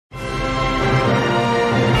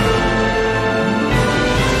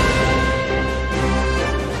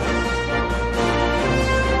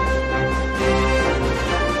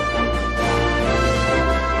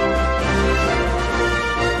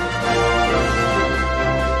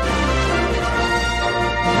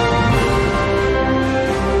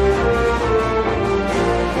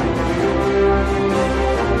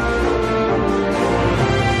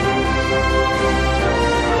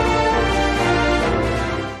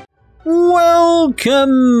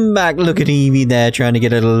welcome back. Look at Eevee there trying to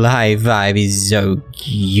get a little high five. He's so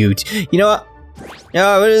cute. You know what?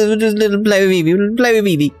 Oh, we'll just play with Eevee. We'll play with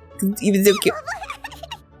Eevee. Eevee's so cute.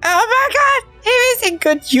 Oh my god! Eevee's in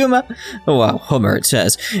good humor. Oh wow, humor it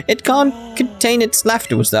says. It can't contain its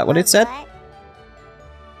laughter. Was that what it said?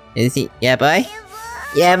 Is he? Yeah, boy?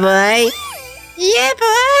 Yeah, boy? Yeah,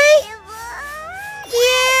 boy?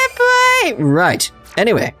 Yeah, boy! Right.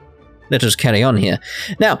 Anyway. Let us carry on here.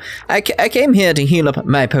 Now, I came here to heal up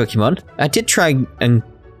my Pokemon. I did try and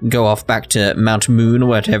go off back to Mount Moon, or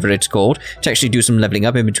whatever it's called, to actually do some leveling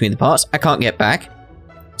up in between the parts. I can't get back.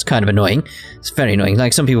 It's kind of annoying. It's very annoying.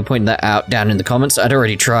 Like, some people pointed that out down in the comments. I'd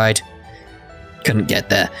already tried. Couldn't get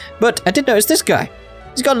there. But I did notice this guy.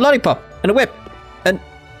 He's got a lollipop and a whip. And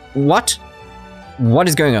what? What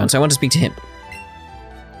is going on? So I want to speak to him.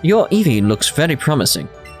 Your Eevee looks very promising.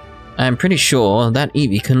 I'm pretty sure that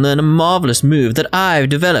Eevee can learn a marvelous move that I've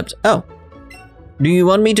developed. Oh. Do you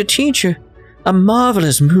want me to teach you a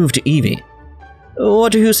marvelous move to Eevee?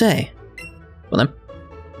 What do you say? Well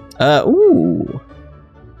then. Ooh.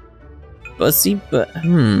 Sizzly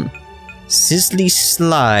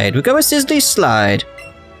Slide. We'll go with Sizzly Slide.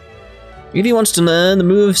 Eevee wants to learn the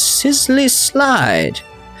move Sizzly Slide.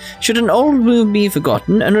 Should an old move be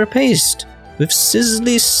forgotten and replaced with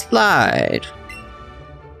Sizzly Slide?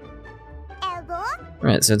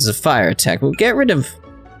 Right, so it's a fire attack. We'll get rid of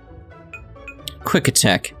quick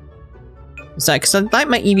attack. Is that because I'd like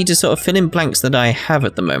my Eevee to sort of fill in blanks that I have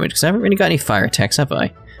at the moment, because I haven't really got any fire attacks, have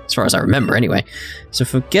I? As far as I remember, anyway. So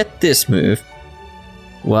forget this move.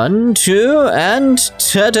 1, 2, and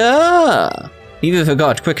ta-da! Eevee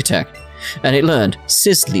forgot quick attack, and it learned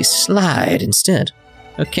Sizzly Slide instead.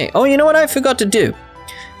 Okay. Oh, you know what I forgot to do?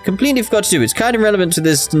 Completely forgot to do. It's kind of relevant to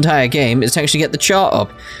this entire game, is to actually get the chart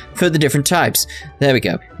up for the different types. There we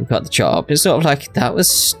go. We've got the chart up. It's sort of like, that was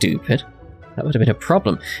stupid. That would have been a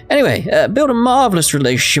problem. Anyway, build a marvelous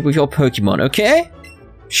relationship with your Pokemon, okay?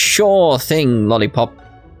 Sure thing, Lollipop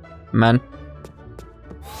Man.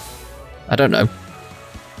 I don't know.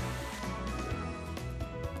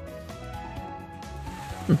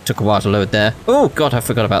 Took a while to load there. Oh god, I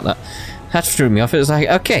forgot about that. That threw me off. It was like,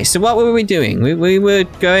 okay, so what were we doing? We were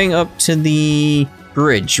going up to the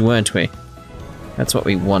bridge, weren't we? That's what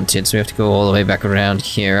we wanted, so we have to go all the way back around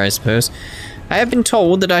here, I suppose. I have been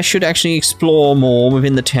told that I should actually explore more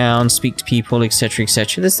within the town, speak to people, etc,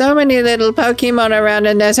 etc. There's so many little Pokemon around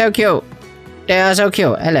and they're so cute. They are so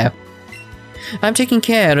cute. Hello. I'm taking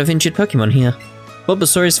care of injured Pokemon here.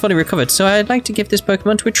 Bulbasaur is fully recovered, so I'd like to give this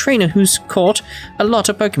Pokemon to a trainer who's caught a lot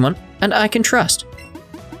of Pokemon and I can trust.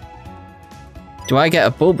 Do I get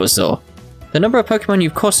a Bulbasaur? The number of Pokemon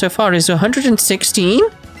you've caught so far is 116?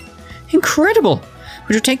 Incredible!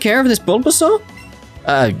 Would you take care of this Bulbasaur?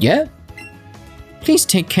 Yeah. Please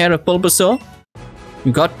take care of Bulbasaur.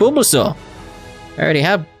 You got Bulbasaur. I already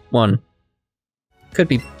have one. Could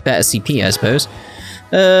be better CP, I suppose.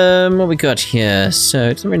 What we got here? So,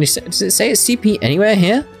 it doesn't really say, does it say it's CP anywhere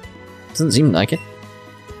here? Doesn't seem like it.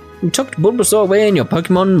 You tucked Bulbasaur away in your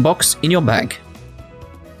Pokemon box in your bag.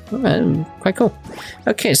 Quite cool.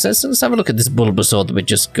 Okay, so let's have a look at this Bulbasaur that we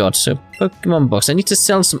just got. So, Pokemon box. I need to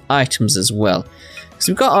sell some items as well.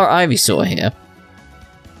 So we've got our Ivysaur here.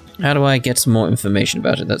 How do I get some more information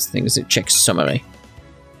about it? That's the thing, is it checks summary.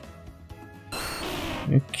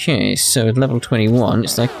 Okay, so at level 21,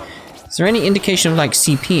 it's like, is there any indication of like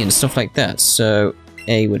CP and stuff like that? So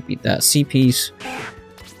A would be that. CP's...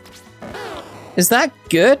 Is that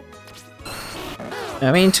good?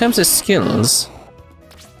 I mean, in terms of skills...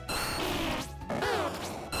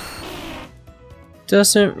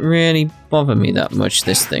 Doesn't really bother me that much,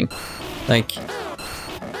 this thing. Like...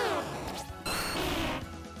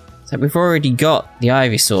 It's like we've already got the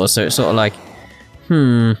Ivysaur, so it's sort of like...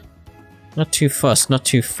 Not too fussed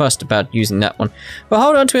about using that one. But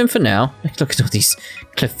hold on to him for now. Look at all these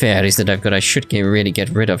Clefairies that I've got. I should really get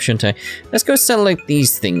rid of, shouldn't I? Let's go sell like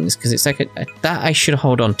these things, because it's like that I should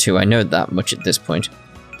hold on to. I know that much at this point.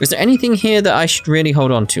 Is there anything here that I should really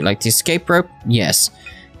hold on to? Like the escape rope? Yes.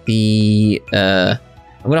 The, I'm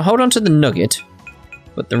gonna hold on to the nugget.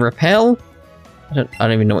 But the repel? I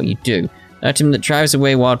don't even know what you do. An item that drives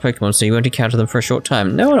away wild Pokemon so you won't encounter them for a short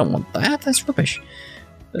time. No, I don't want that. That's rubbish.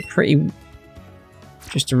 But pretty...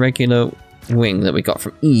 Just a regular wing that we got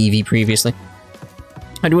from Eevee previously.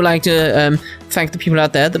 I would like to thank the people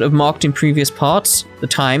out there that have marked in previous parts the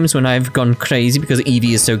times when I've gone crazy because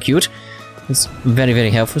Eevee is so cute. It's very, very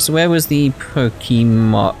helpful. So where was the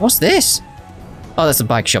Pokemon? What's this? Oh, that's a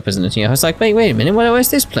bike shop, isn't it? Yeah, I was like, wait a minute. Where's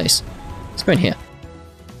this place? Let's go in here.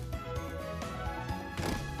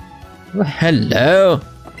 Oh, hello.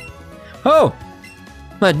 Oh!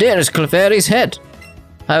 My dearest Clefairy's head.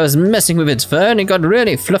 I was messing with its fur and it got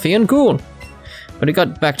really fluffy and cool. But it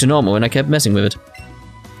got back to normal when I kept messing with it.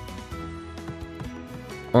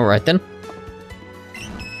 Alright then.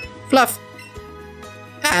 Fluff!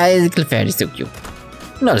 Ah, Clefairy's so cute.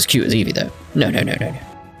 Not as cute as Eevee though. No.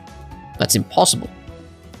 That's impossible.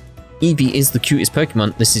 Eevee is the cutest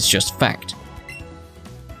Pokemon, this is just fact.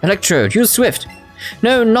 Electrode, use Swift!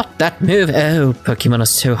 No, not that move! Oh, Pokemon are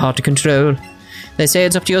so hard to control. They say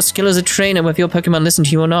it's up to your skill as a trainer whether your Pokemon listen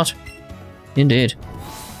to you or not. Indeed.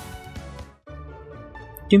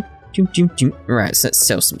 Right, so let's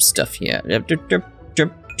sell some stuff here.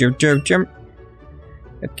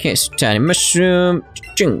 Okay, so tiny mushroom.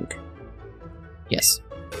 Yes.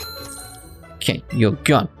 Okay, you're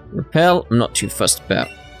gone. Repel, I'm not too fussed about.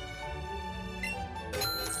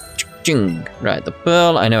 Right, the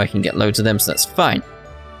pearl, I know I can get loads of them, so that's fine.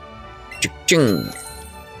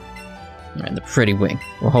 Right, the pretty wing.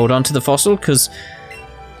 We'll hold on to the fossil, because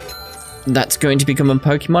that's going to become a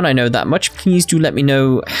Pokemon, I know that much. Please do let me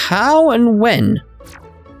know how and when.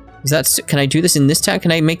 Is that, can I do this in this town?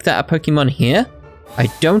 Can I make that a Pokemon here? I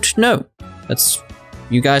don't know. That's,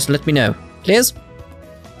 you guys let me know, please.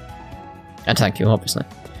 And thank you, obviously.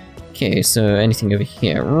 Okay, so anything over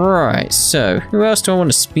here? Right, so who else do I want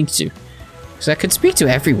to speak to? Because I could speak to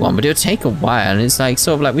everyone, but it would take a while, and it's like,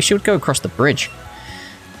 sort of like, we should go across the bridge.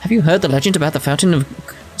 Have you heard the legend about the fountain of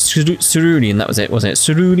Cerulean? That was it, wasn't it?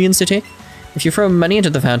 Cerulean City? If you throw money into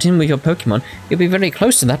the fountain with your Pokemon, you'll be very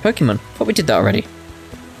close to that Pokemon. Thought we did that already.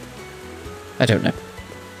 I don't know.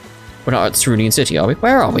 We're not at Cerulean City, are we?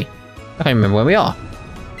 Where are we? I can't remember where we are.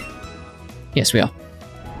 Yes, we are.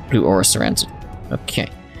 Blue aura surrounds it. Okay.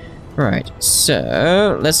 Right,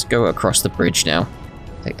 so let's go across the bridge now.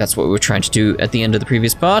 I think that's what we were trying to do at the end of the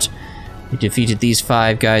previous part. We defeated these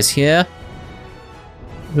 5 guys here.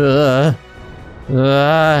 I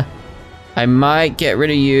might get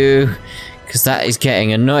rid of you, because that is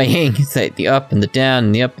getting annoying. Take the up and the down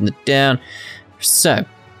and the up and the down. So,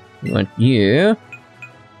 we want you,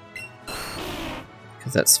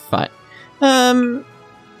 because that's fine. Let's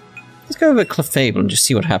go over Clefable and just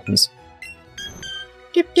see what happens.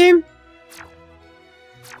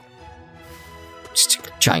 Just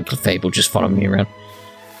a giant Clefable just following me around.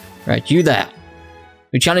 Right, you there.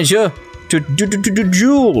 We challenge you to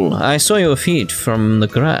duel. I saw your feet from the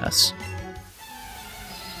grass.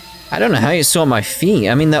 I don't know how you saw my feet.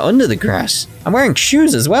 I mean, they're under the grass. I'm wearing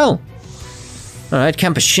shoes as well. Alright,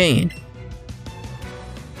 Campachine.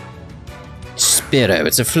 Spiro,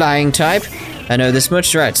 it's a flying type. I know this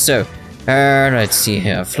much. Right, so, let's see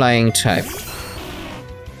here. Flying type.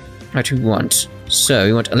 What do we want? So,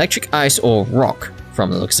 we want electric, ice, or rock, from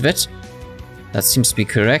the looks of it. That seems to be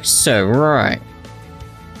correct. So, right.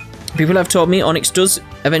 People have told me Onyx does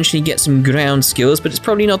eventually get some ground skills, but it's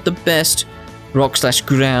probably not the best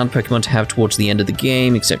rock/ground Pokemon to have towards the end of the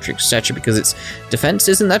game, etc, etc, because its defense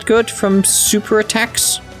isn't that good from super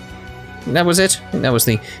attacks. That was it. I think that was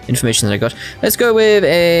the information that I got. Let's go with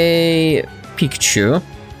a Pikachu,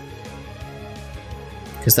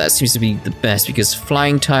 because that seems to be the best, because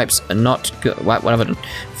flying types are not good. What have I done?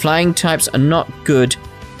 Flying types are not good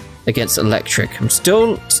against electric. I'm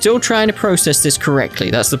still trying to process this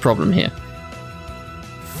correctly. That's the problem here.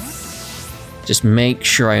 Just make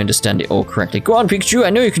sure I understand it all correctly. Go on, Pikachu,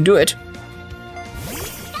 I know you can do it.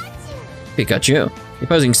 Pikachu. The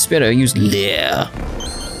opposing Spiro used Leer.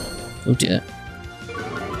 Oh dear.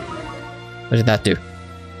 What did that do?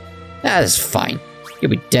 That's fine.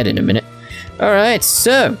 You'll be dead in a minute. Alright,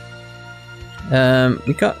 so.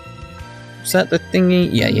 We got. Is that the thingy?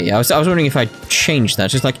 Yeah. I was wondering if I'd change that.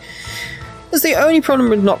 Just like. That's the only problem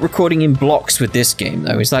with not recording in blocks with this game,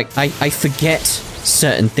 though. Is like, I forget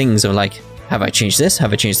certain things. Or like, have I changed this?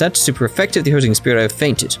 Have I changed that? Super effective. The opposing Spiro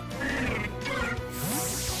fainted.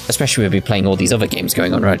 Especially with me playing all these other games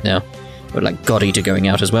going on right now. With like God Eater going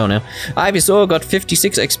out as well now. Ivysaur got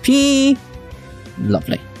 56 XP.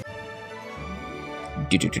 Lovely.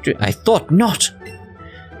 I thought not.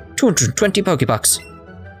 220 Pokebucks.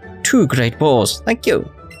 2 great balls. Thank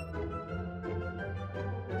you.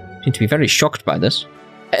 Seem to be very shocked by this.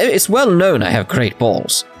 It's well known I have great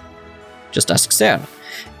balls. Just ask Sarah.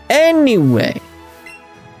 Anyway.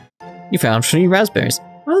 You found 3 raspberries.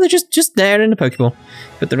 Well, they're just there in the Pokeball.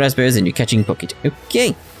 Put the raspberries in your catching bucket.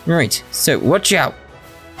 Okay. Right. So, watch out.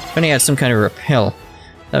 If only I had some kind of repel.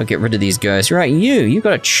 That'll get rid of these guys. Right, you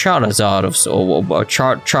got a Charizard of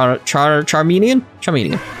Charmeleon?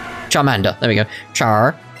 Charmander. There we go.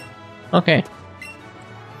 Okay.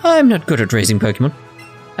 I'm not good at raising Pokemon.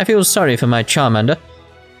 I feel sorry for my Charmander.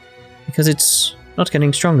 Because it's not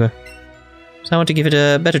getting stronger. So I want to give it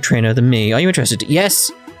a better trainer than me. Are you interested?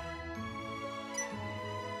 Yes,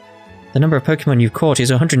 The number of Pokemon you've caught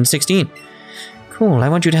is 116. Cool, I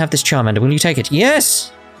want you to have this Charmander. Will you take it?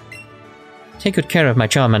 Yes! Take good care of my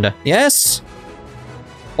Charmander. Yes!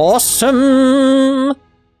 Awesome!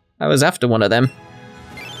 I was after one of them.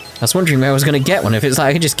 I was wondering where I was going to get one. If it's like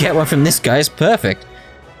I could just get one from this guy, it's perfect.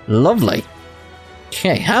 Lovely.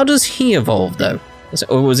 Okay, how does he evolve though?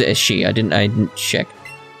 Or was it a she? I didn't check.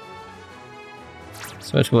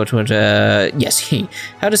 So yes, he.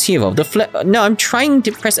 How does he evolve? No, I'm trying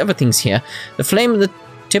to press other things here. The flame at the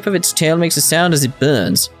tip of its tail makes a sound as it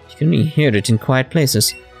burns. You can only hear it in quiet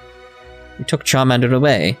places. We took Charmander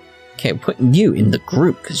away. Okay, we're putting you in the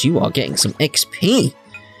group because you are getting some XP.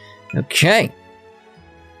 Okay.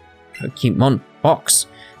 Pokemon box.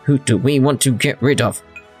 Who do we want to get rid of?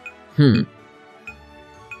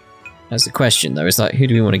 That's the question though. It's like, who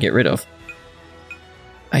do we want to get rid of?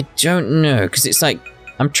 I don't know, because it's like,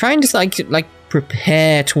 I'm trying to like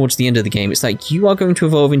prepare towards the end of the game. It's like, you are going to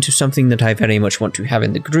evolve into something that I very much want to have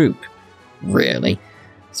in the group. Really.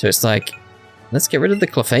 So it's like, let's get rid of the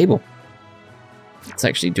Clefable. Let's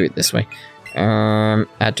actually do it this way.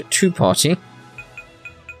 Add to party.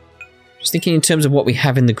 Just thinking in terms of what we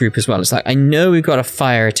have in the group as well. It's like, I know we've got a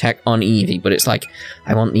fire attack on Eevee, but it's like,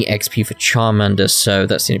 I want the XP for Charmander, so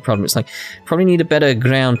that's the only problem. It's like, probably need a better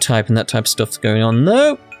ground type and that type of stuff's going on.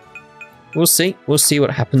 No! We'll see. We'll see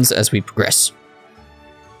what happens as we progress.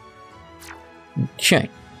 Okay.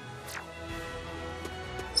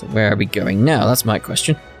 So where are we going now? That's my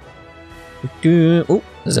question. Oh,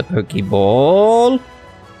 there's a Pokeball.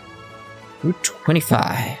 Route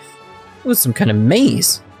 25. Oh, some kind of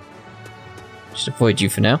maze. Just avoid you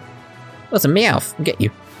for now. Oh, it's a Meowth. I'll get you.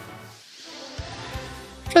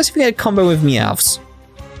 Try see if we get a combo with Meowths.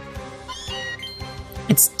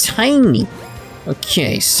 It's tiny.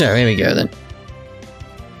 Okay, so here we go then.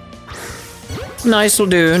 Nice'll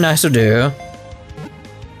do, nice'll do.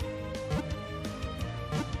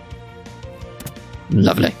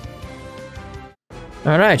 Lovely.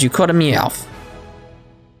 Alright, you caught a Meowth.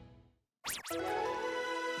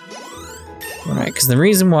 Alright, because the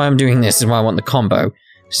reason why I'm doing this is why I want the combo.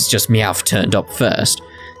 This is just Meowth turned up first.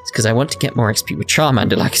 It's because I want to get more XP with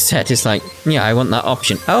Charmander, like I said. It's like, yeah, I want that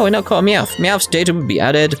option. Oh, I now caught a Meowth. Meowth's data would be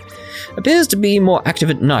added. Appears to be more active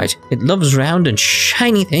at night. It loves round and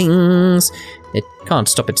shiny things. It can't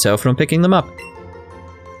stop itself from picking them up.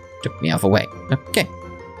 Took Meowth away. Okay.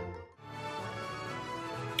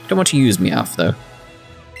 Don't want to use Meowth, though.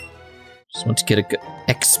 Just want to get a good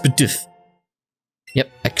Expedif. Yep,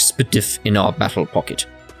 Expedif in our battle pocket.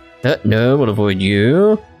 No, we'll avoid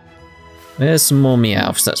you. There's some more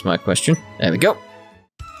Meowths, that's my question. There we go.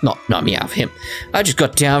 Not Meowth, him. I just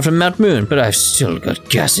got down from Mount Moon, but I've still got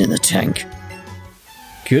gas in the tank.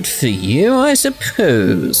 Good for you, I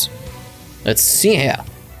suppose. Let's see here.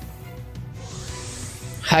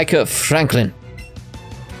 Hiker Franklin.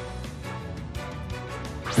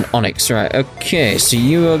 An Onyx, right. Okay, so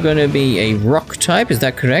you are going to be a rock type, is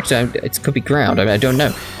that correct? It could be ground, I don't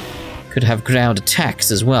know. Could have ground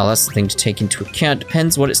attacks as well, that's the thing to take into account.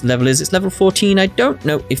 Depends what its level is. It's level 14, I don't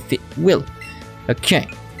know if it will. Okay.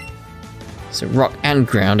 So rock and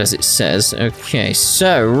ground, as it says. Okay,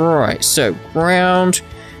 so, right, so ground,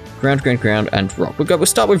 and rock. We'll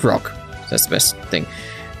start with rock. That's the best thing.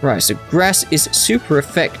 Right, so grass is super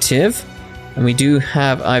effective. And we do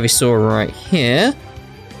have Ivysaur right here.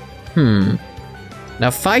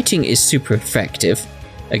 Now fighting is super effective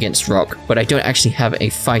against rock, but I don't actually have a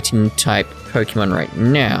fighting type Pokemon right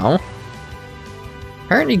now.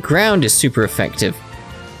 Apparently ground is super effective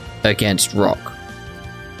against rock.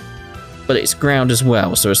 But it's ground as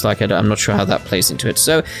well, so it's like I'm not sure how that plays into it.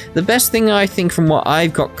 So the best thing I think from what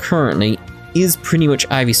I've got currently is pretty much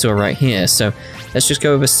Ivysaur right here. So let's just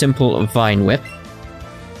go with a simple Vine Whip.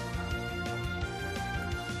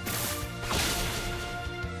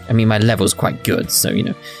 I mean, my level's quite good, so, you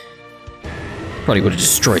know, probably would have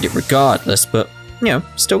destroyed it regardless, but, you know,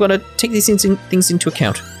 still gotta take these things into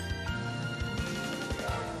account.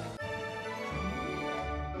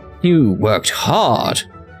 You worked hard.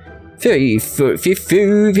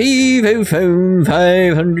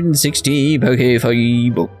 560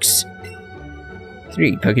 Poke-books.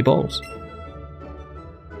 3 Pokeballs.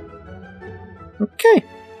 Okay.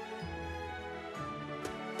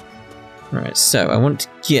 Right, so I want to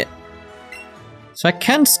get... So I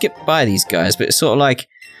can skip by these guys, but it's sort of like...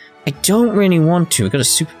 I don't really want to. I've got a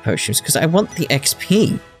Super Potions, because I want the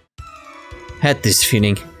XP. Had this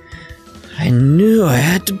feeling. I knew I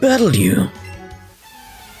had to battle you.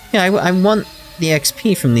 Yeah, I want the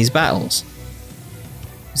XP from these battles.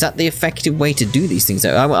 Is that the effective way to do these things?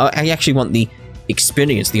 I actually want the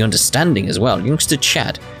experience, the understanding as well. Youngster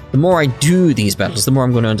Chad, The more I do these battles, the more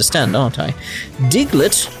I'm going to understand, aren't I?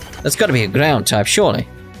 Diglett? That's got to be a ground type, surely.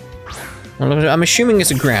 Well, I'm assuming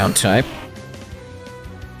it's a ground type.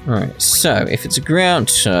 Alright, so if it's a ground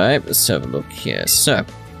type, let's have a look here. So,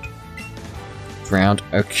 ground,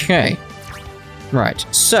 okay. Right,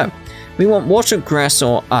 so, we want water, grass,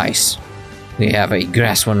 or ice. We have a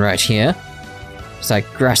grass one right here. It's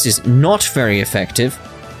like grass is not very effective.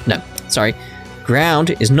 No, sorry.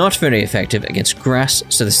 Ground is not very effective against grass,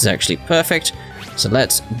 so this is actually perfect. So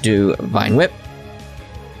let's do Vine Whip.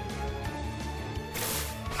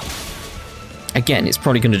 Again, it's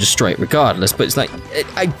probably going to destroy it regardless, but it's like,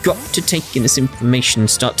 I got to take in this information and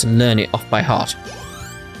start to learn it off by heart.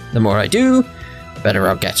 The more I do, the better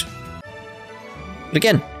I'll get. But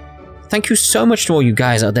again, thank you so much to all you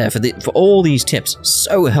guys out there for all these tips.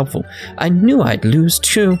 So helpful. I knew I'd lose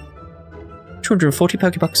too. 240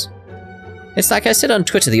 Pokebucks. It's like I said on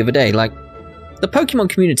Twitter the other day, like, the Pokemon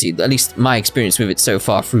community, at least my experience with it so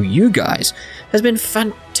far through you guys, has been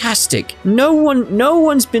fantastic. No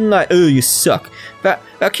one's been like, oh, you suck. But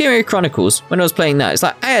Valkyria Chronicles, when I was playing that, it's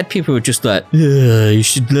like, I had people who were just like, you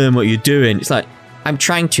should learn what you're doing. It's like, I'm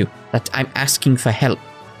trying to. I'm asking for help.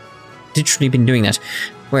 Literally been doing that.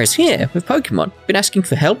 Whereas here, with Pokemon, been asking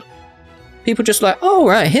for help. People just like, oh,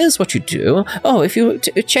 right, here's what you do. Oh, if you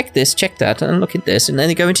check this, check that, and look at this, and then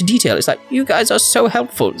they go into detail. It's like, you guys are so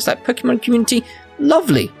helpful. It's like Pokemon community,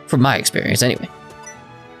 lovely, from my experience anyway.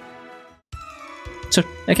 So,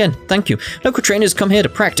 again, thank you. Local trainers come here to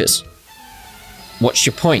practice. What's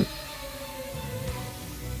your point?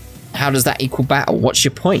 How does that equal battle? What's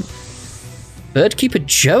your point? Birdkeeper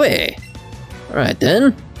Joey. Alright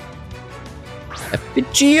then. A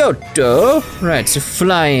Pidgeotto. Right, so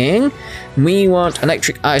flying. We want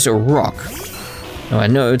electric, ice, or rock. Now I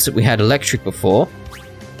noticed that we had electric before.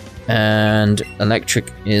 And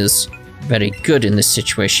electric is very good in this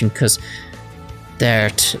situation because they're...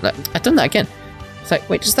 I've done that again. It's like,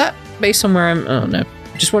 wait, is that based on where I'm... Oh no.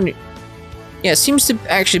 Just wondering... Yeah, it seems to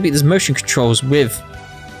actually be there's motion controls with...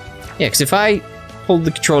 Yeah, because if I hold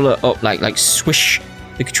the controller up, like swish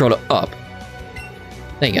the controller up.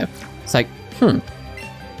 There you go. It's like,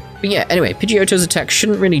 But yeah, anyway, Pidgeotto's attack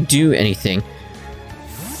shouldn't really do anything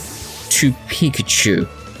to Pikachu.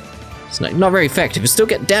 It's not very effective. It still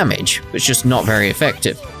get damage, but it's just not very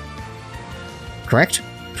effective. Correct?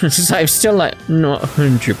 I'm still like not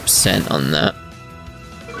 100% on that.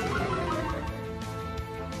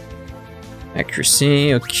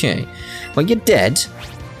 Accuracy, okay. Well, you're dead,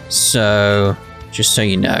 so just so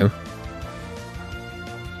you know.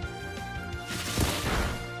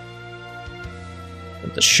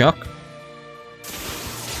 The shock.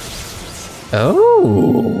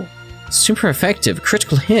 Oh, super effective,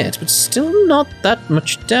 critical hit, but still not that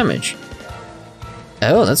much damage.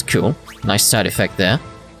 Oh, that's cool. Nice side effect there.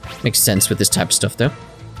 Makes sense with this type of stuff, though.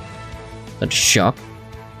 That shock.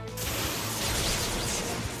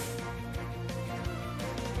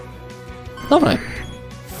 Lovely.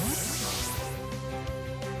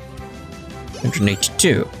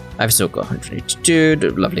 182. I've still got 182.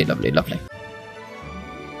 Lovely, lovely, lovely.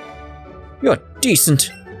 You're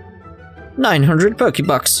decent. 900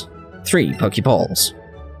 Pokebucks. 3 Pokeballs.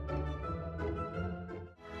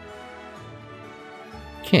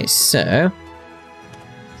 Okay, so...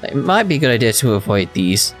 it might be a good idea to avoid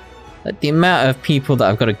these. Like, the amount of people that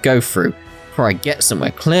I've got to go through before I get somewhere.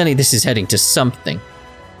 Clearly this is heading to something.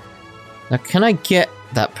 Now, can I get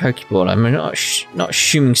that Pokeball? I'm not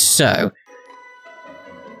assuming so.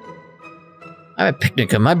 I'm a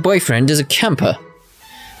picnicker. My boyfriend is a camper.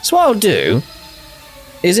 So what I'll do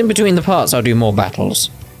is in between the parts I'll do more battles.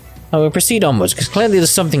 I will proceed onwards because clearly there's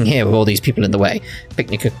something here with all these people in the way.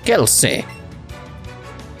 Picnicker Kelsey.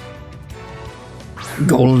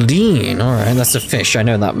 Goldeen. Alright, that's a fish, I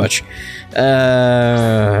know that much. It's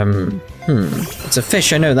a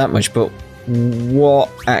fish, I know that much, but what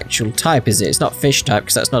actual type is it? It's not fish type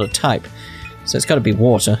because that's not a type. So it's got to be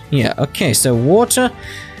water. Yeah, okay, so water.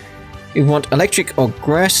 We want electric or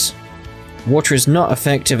grass. Water is not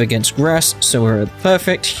effective against grass, so we're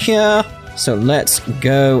perfect here. So let's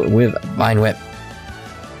go with Vine Whip.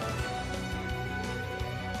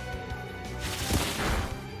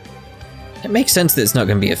 It makes sense that it's not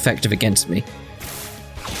going to be effective against me.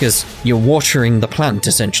 Because you're watering the plant,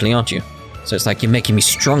 essentially, aren't you? So it's like you're making me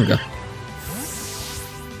stronger.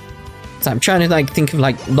 So I'm trying to think of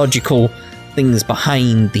logical things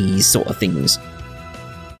behind these sort of things.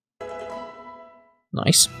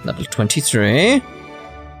 Nice. Level 23.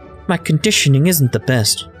 My conditioning isn't the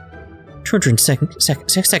best.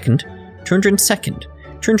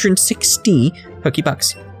 260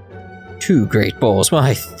 Pokebucks. 2 great balls.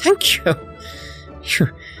 Why, thank you.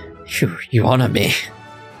 Phew, you honor me.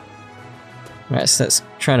 Right, so let's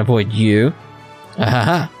try and avoid you.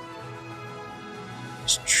 Ahaha.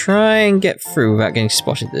 Let's try and get through without getting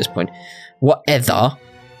spotted at this point. Whatever.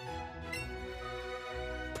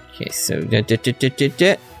 Okay, so...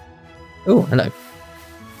 Oh, hello.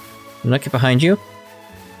 Can I get behind you?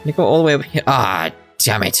 Can you go all the way over here? Ah,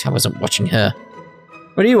 damn it. I wasn't watching her.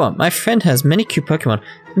 What do you want? My friend has many cute Pokemon.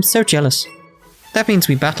 I'm so jealous. That means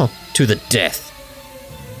we battle to the death.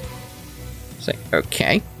 It's like,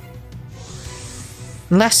 okay.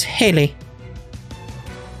 Lass Haley.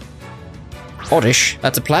 Oddish.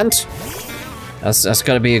 That's a plant. That's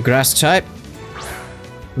gotta be a grass type.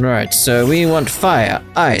 Right, so we want fire,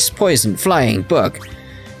 ice, poison, flying, bug.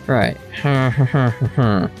 Right.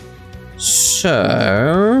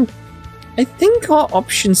 So... I think our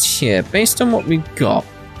options here, based on what we've got...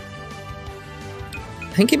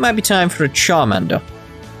 I think it might be time for a Charmander.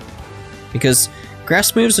 Because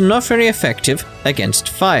grass moves are not very effective against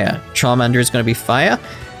fire. Charmander is going to be fire.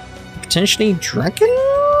 Potentially dragon?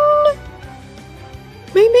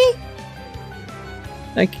 Maybe?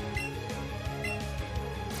 Like...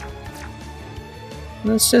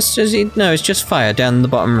 Let's just... No, it's just fire down the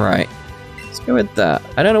bottom right. Let's go with that.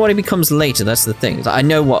 I don't know what he becomes later, that's the thing. I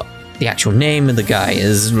know what the actual name of the guy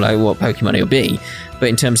is, like what Pokemon he'll be. But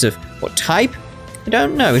in terms of what type, I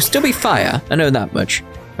don't know. It'll still be fire, I know that much.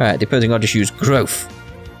 Alright, the opposing Oddish use Growth.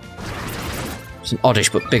 It's an Oddish,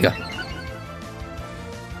 but bigger.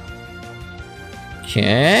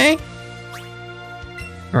 Okay.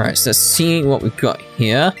 Alright, so let's see what we've got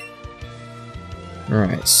here.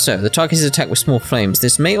 Alright, so the target is attacked with small flames.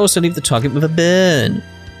 This may also leave the target with a burn,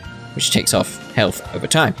 which takes off health over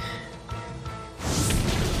time.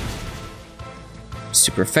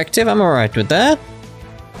 Super effective, I'm alright with that.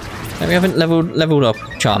 Now we haven't leveled up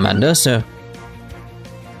Charmander, so...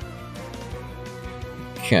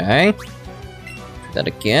 Okay. Try that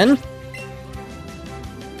again.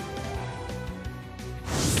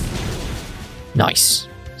 Nice.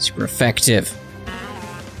 Super effective.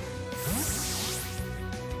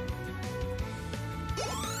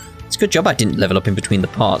 It's a good job I didn't level up in between the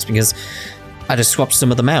parts, because I just swapped some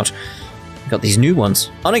of them out. Got these new ones.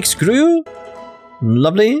 Onyx Grew.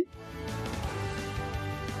 Lovely.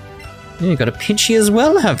 You got a Pidgey as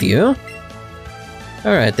well, have you?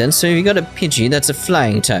 Alright then, so if you got a Pidgey, that's a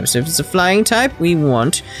flying type. So if it's a flying type, we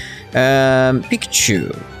want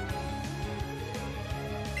Pikachu.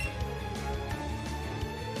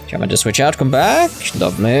 Charmander switch out, come back.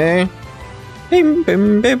 Lovely. Bim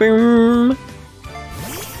bim bim bim.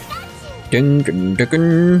 Ding ding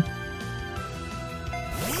ding.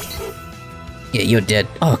 Yeah, you're dead.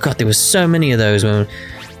 Oh god, there was so many of those when,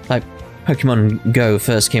 like, Pokemon Go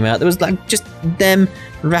first came out. There was, like, just them,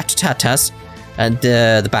 Ratatatas, and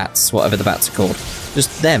the bats, whatever the bats are called.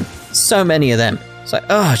 Just them. So many of them. It's like,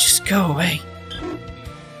 oh, just go away.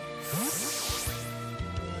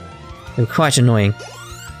 They were quite annoying.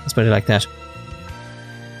 Let's put it like that.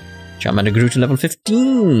 Charmander grew to level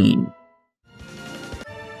 15.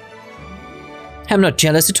 I'm not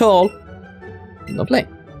jealous at all. Lovely.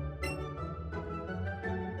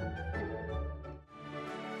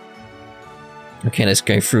 Okay, let's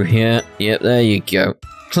go through here. Yep, there you go.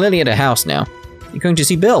 Clearly at a house now. You're going to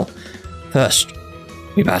see Bill. First,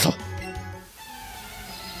 we battle.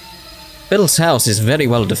 Bill's house is very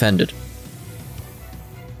well defended.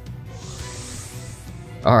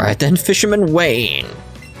 Alright then, Fisherman Wayne.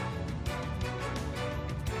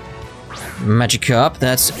 Magikarp,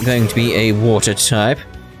 that's going to be a water type.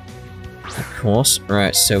 Of course.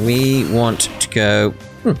 Right, so we want to go...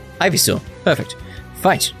 Ivysaur. Perfect.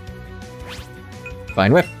 Fight.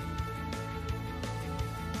 Fine Whip.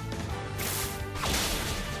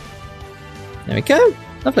 There we go.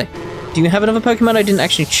 Lovely. Do you have another Pokemon? I didn't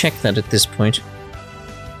actually check that at this point.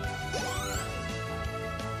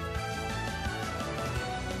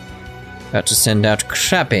 About to send out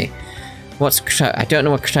Krabby. What's Krabby? I don't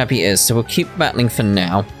know what Krabby is, so we'll keep battling for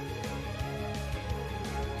now.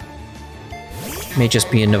 May just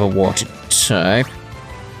be another water type.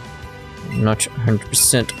 Not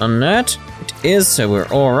 100% on that. It is, so we're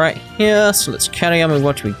alright here. So let's carry on with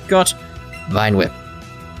what we got. Vine Whip.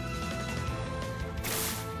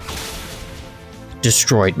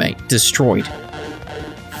 Destroyed, mate. Destroyed.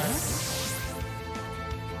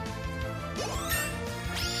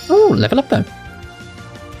 Oh, level up though.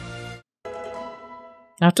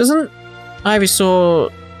 Now, doesn't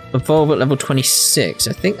Ivysaur evolve at level 26?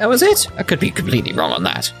 I think that was it? I could be completely wrong on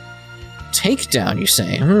that. Takedown, you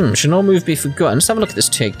say? Should no move be forgotten? Let's have a look at this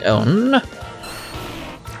takedown.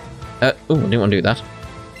 Oh, I didn't want to do that.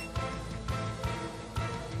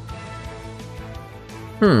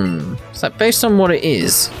 It's like based on what it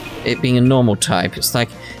is, it being a normal type, it's like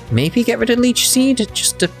maybe get rid of Leech Seed? It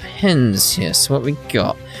just depends here. So what we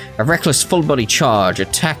got? A reckless full body charge,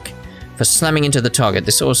 attack for slamming into the target.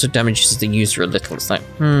 This also damages the user a little. It's like,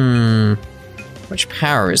 much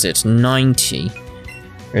power is it? 90.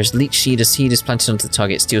 Whereas Leech Seed, a seed is planted onto the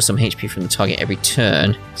target, steals some HP from the target every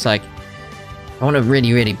turn. It's like, I want a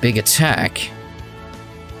really, really big attack.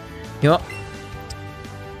 You know what?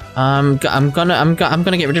 I'm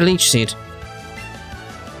gonna get rid of Leech Seed.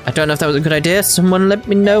 I don't know if that was a good idea. Someone let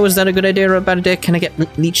me know, was that a good idea or a bad idea? Can I get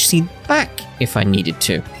Leech Seed back if I needed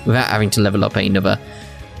to, without having to level up another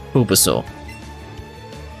Bulbasaur?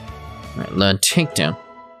 Right, learn Takedown.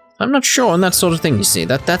 I'm not sure on that sort of thing, you see.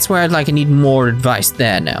 That's where I need more advice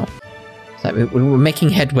there now. It's like we're making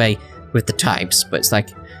headway with the types, but it's like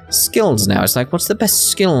skills now. It's like, what's the best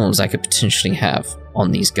skills I could potentially have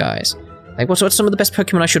on these guys? Like, what's some of the best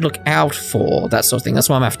Pokemon I should look out for? That sort of thing. That's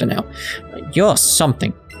what I'm after now. You're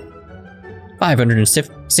something.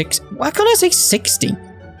 506. Why can't I say 60?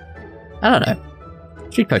 I don't know.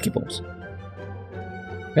 3 Pokeballs.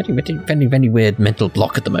 Very, very weird mental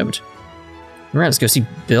block at the moment. Alright, let's go see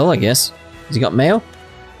Bill, I guess. Has he got mail?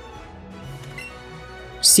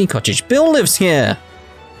 Sea Cottage. Bill lives here!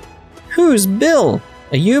 Who's Bill?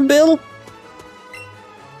 Are you Bill?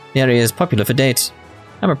 The area is popular for dates.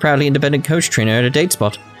 I'm a proudly independent coach trainer at a date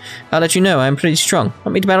spot. I'll let you know I'm pretty strong.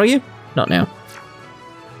 Want me to battle you? Not now.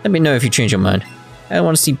 Let me know if you change your mind. I don't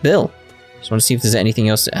want to see Bill. Just want to see if there's anything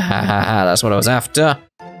else. That's what I was after.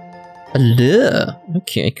 Allure.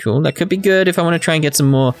 Okay, cool. That could be good if I want to try and get some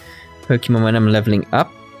more Pokemon when I'm leveling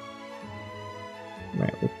up.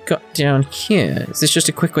 Right, we've got down here. Is this just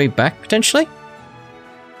a quick way back, potentially?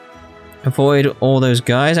 Avoid all those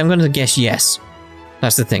guys? I'm going to guess yes.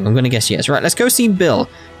 That's the thing. I'm going to guess yes. Right, let's go see Bill.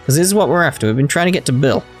 Because this is what we're after. We've been trying to get to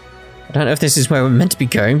Bill. I don't know if this is where we're meant to be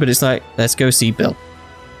going, but it's like, let's go see Bill.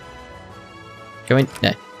 Go in.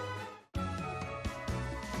 No.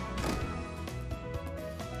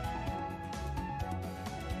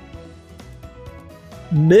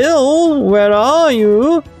 Bill, where are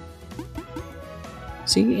you?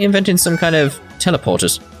 Is he inventing some kind of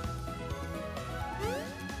teleporters?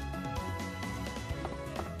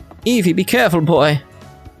 Eevee, be careful, boy.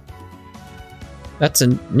 That's a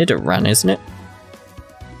Nidoran, isn't it?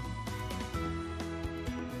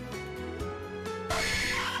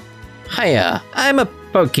 Hiya, I'm a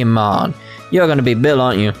Pokemon. You're gonna be Bill,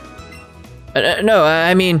 aren't you? No,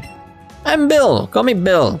 I mean, I'm Bill. Call me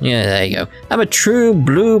Bill. Yeah, there you go. I'm a true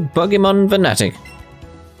blue Pokemon fanatic.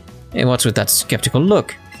 Hey, what's with that skeptical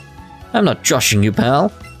look? I'm not joshing you,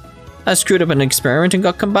 pal. I screwed up an experiment and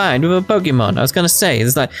got combined with a Pokemon. I was gonna say,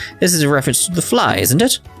 this is a reference to the fly, isn't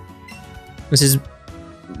it? This is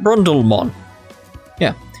Brundle-Mon.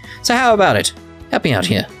 Yeah. So how about it? Help me out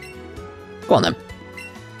here. Go on then.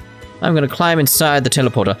 I'm gonna climb inside the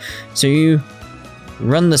teleporter, so you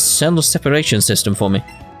run the cell separation system for me.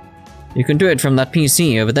 You can do it from that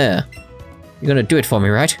PC over there. You're gonna do it for me,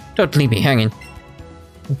 right? Don't leave me hanging.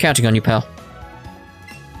 I'm counting on you, pal.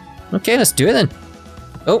 Okay, let's do it then.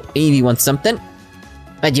 Oh, Eevee wants something.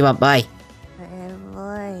 What do you want, boy?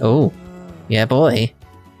 Oh, yeah, boy.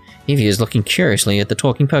 Eevee is looking curiously at the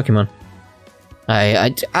talking Pokemon.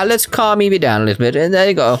 Let's calm Eevee down a little bit, and there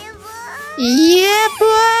you go. Yeah,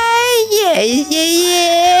 boy! Yeah,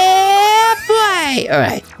 boy!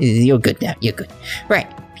 Alright, you're good now, you're good. Right,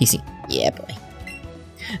 PC. Yeah, boy.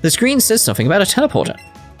 The screen says something about a teleporter.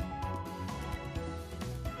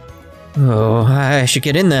 Oh, I should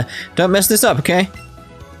get in there. Don't mess this up, okay?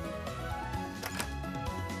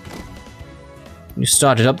 You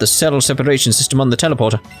started up the cell separation system on the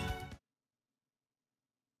teleporter.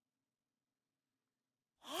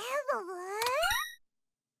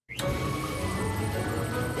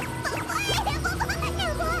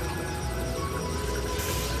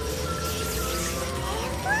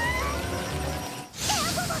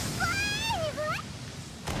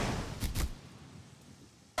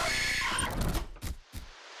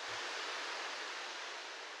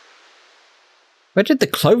 Where did the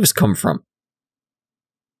cloves come from?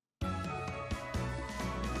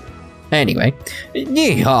 Anyway,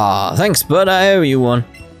 yeehaw, thanks bud, I owe you one.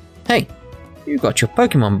 Hey, you got your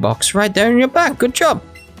Pokemon box right there in your bag, good job.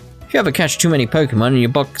 If you ever catch too many Pokemon and your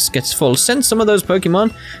box gets full, send some of those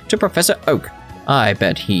Pokemon to Professor Oak. I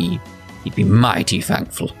bet he'd be mighty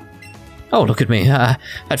thankful. Oh, look at me, I'd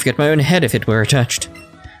forget my own head if it were attached.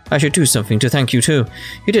 I should do something to thank you too.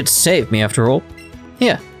 You did save me after all.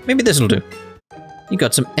 Here, maybe this'll do. You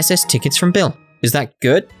got some SS tickets from Bill. Is that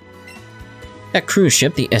good? That cruise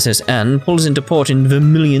ship, the SS Anne, pulls into port in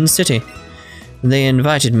Vermilion City. They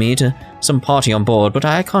invited me to some party on board, but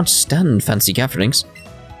I can't stand fancy gatherings.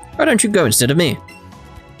 Why don't you go instead of me?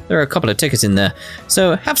 There are a couple of tickets in there,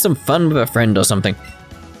 so have some fun with a friend or something.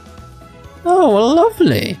 Oh, well,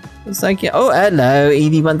 lovely. It's like, oh, hello,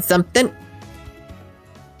 Eevee wants something.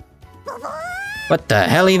 What the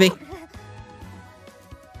hell, Eevee?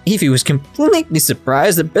 Eevee was completely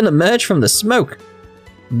surprised that Ben emerged from the smoke.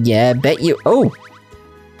 Yeah, bet you. Oh,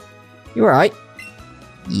 you alright?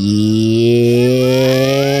 Yeah,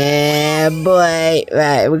 boy.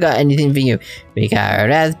 Right, we got anything for you. We got a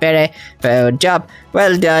raspberry. Good job.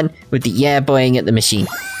 Well done with the yeah boying at the machine.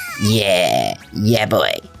 Yeah, yeah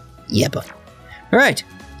boy. Yeah boy. Alright,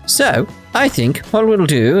 so I think what we'll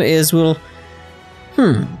do is we'll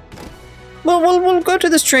go to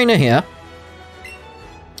this trainer here.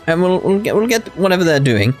 And we'll get whatever they're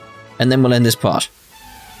doing, and then we'll end this part.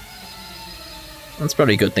 That's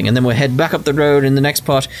probably a good thing. And then we'll head back up the road in the next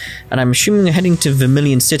part, and I'm assuming we're heading to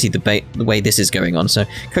Vermilion City the way this is going on. So,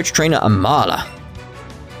 Coach Trainer Amala.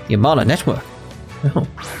 The Amala Network. Oh,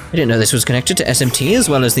 I didn't know this was connected to SMT as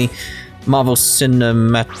well as the Marvel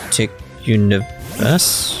Cinematic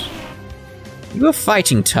Universe. You're a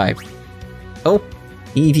fighting type. Oh.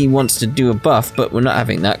 Eevee wants to do a buff, but we're not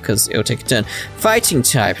having that because it'll take a turn. Fighting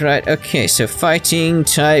type, right? Okay, so fighting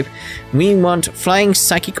type. We want flying,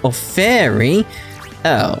 psychic, or fairy.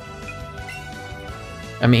 Oh.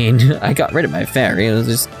 I mean, I got rid of my fairy. It was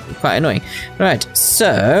just quite annoying. Right,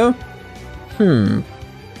 so...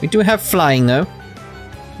 We do have flying, though.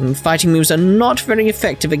 And fighting moves are not very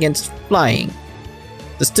effective against flying.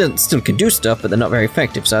 They still can do stuff, but they're not very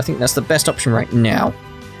effective, so I think that's the best option right now.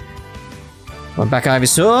 One back,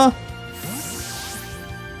 Ivysaur.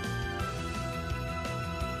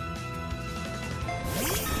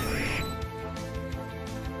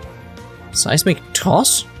 Seismic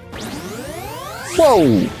toss?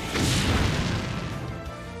 Whoa!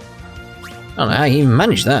 I don't know how you even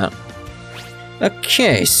managed that.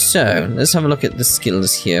 Okay, so let's have a look at the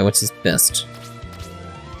skills here. What's his best?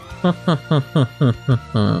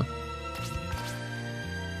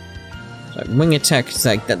 Like wing attack is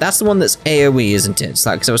like that. That's the one that's AoE, isn't it? It's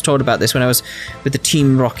like, because I was told about this when I was with the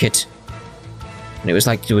Team Rocket, and it was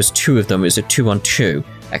like there was two of them. It was a 2-on-2.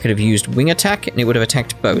 I could have used wing attack, and it would have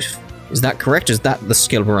attacked both. Is that correct? Is that the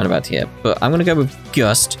skill we're on about here? But I'm gonna go with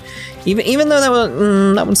Gust, even though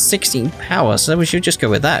that one's 16 power, so we should just go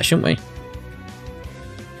with that, shouldn't we?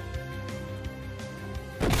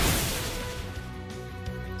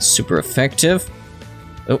 Super effective.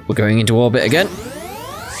 Oh, we're going into orbit again.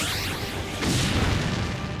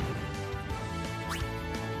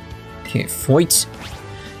 Okay, fight.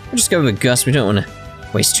 We'll just go with a Gust. We don't want to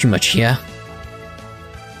waste too much here.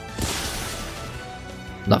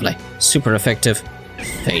 Lovely. Super effective.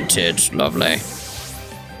 Fainted. Lovely.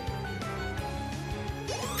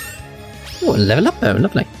 Oh, level up though.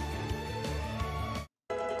 Lovely.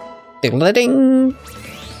 Ding-a-ding.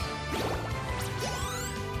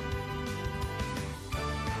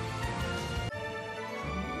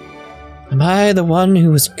 Am I the one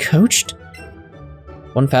who was coached?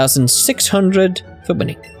 1,600 for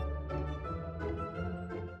winning.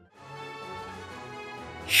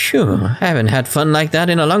 Phew, I haven't had fun like that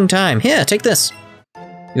in a long time. Here, take this.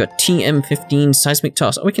 We got TM15 Seismic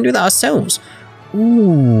Toss. Oh, we can do that ourselves.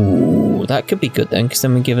 Ooh, that could be good then, because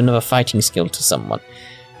then we give another fighting skill to someone.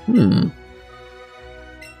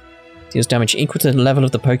 Deals damage equal to the level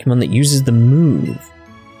of the Pokemon that uses the move.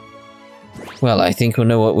 Well, I think we'll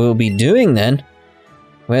know what we'll be doing then.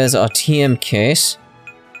 Where's our TM case?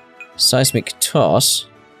 Seismic Toss.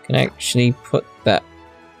 Can actually put that.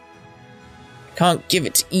 Can't give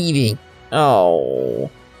it to Eevee. Oh.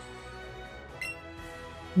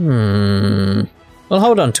 Well,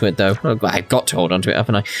 hold on to it though. Well, I've got to hold on to it,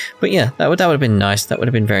 haven't I? But yeah, that would have been nice. That would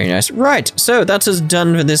have been very nice. Right, so that's us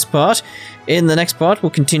done for this part. In the next part, we'll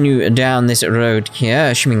continue down this road here,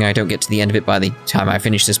 assuming I don't get to the end of it by the time I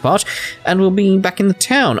finish this part. And we'll be back in the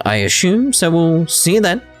town, I assume. So we'll see you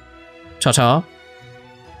then. Ta-ta.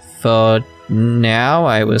 For now,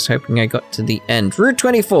 I was hoping I got to the end. Route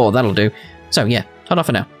 24, that'll do. So yeah, ta-ta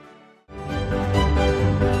for now.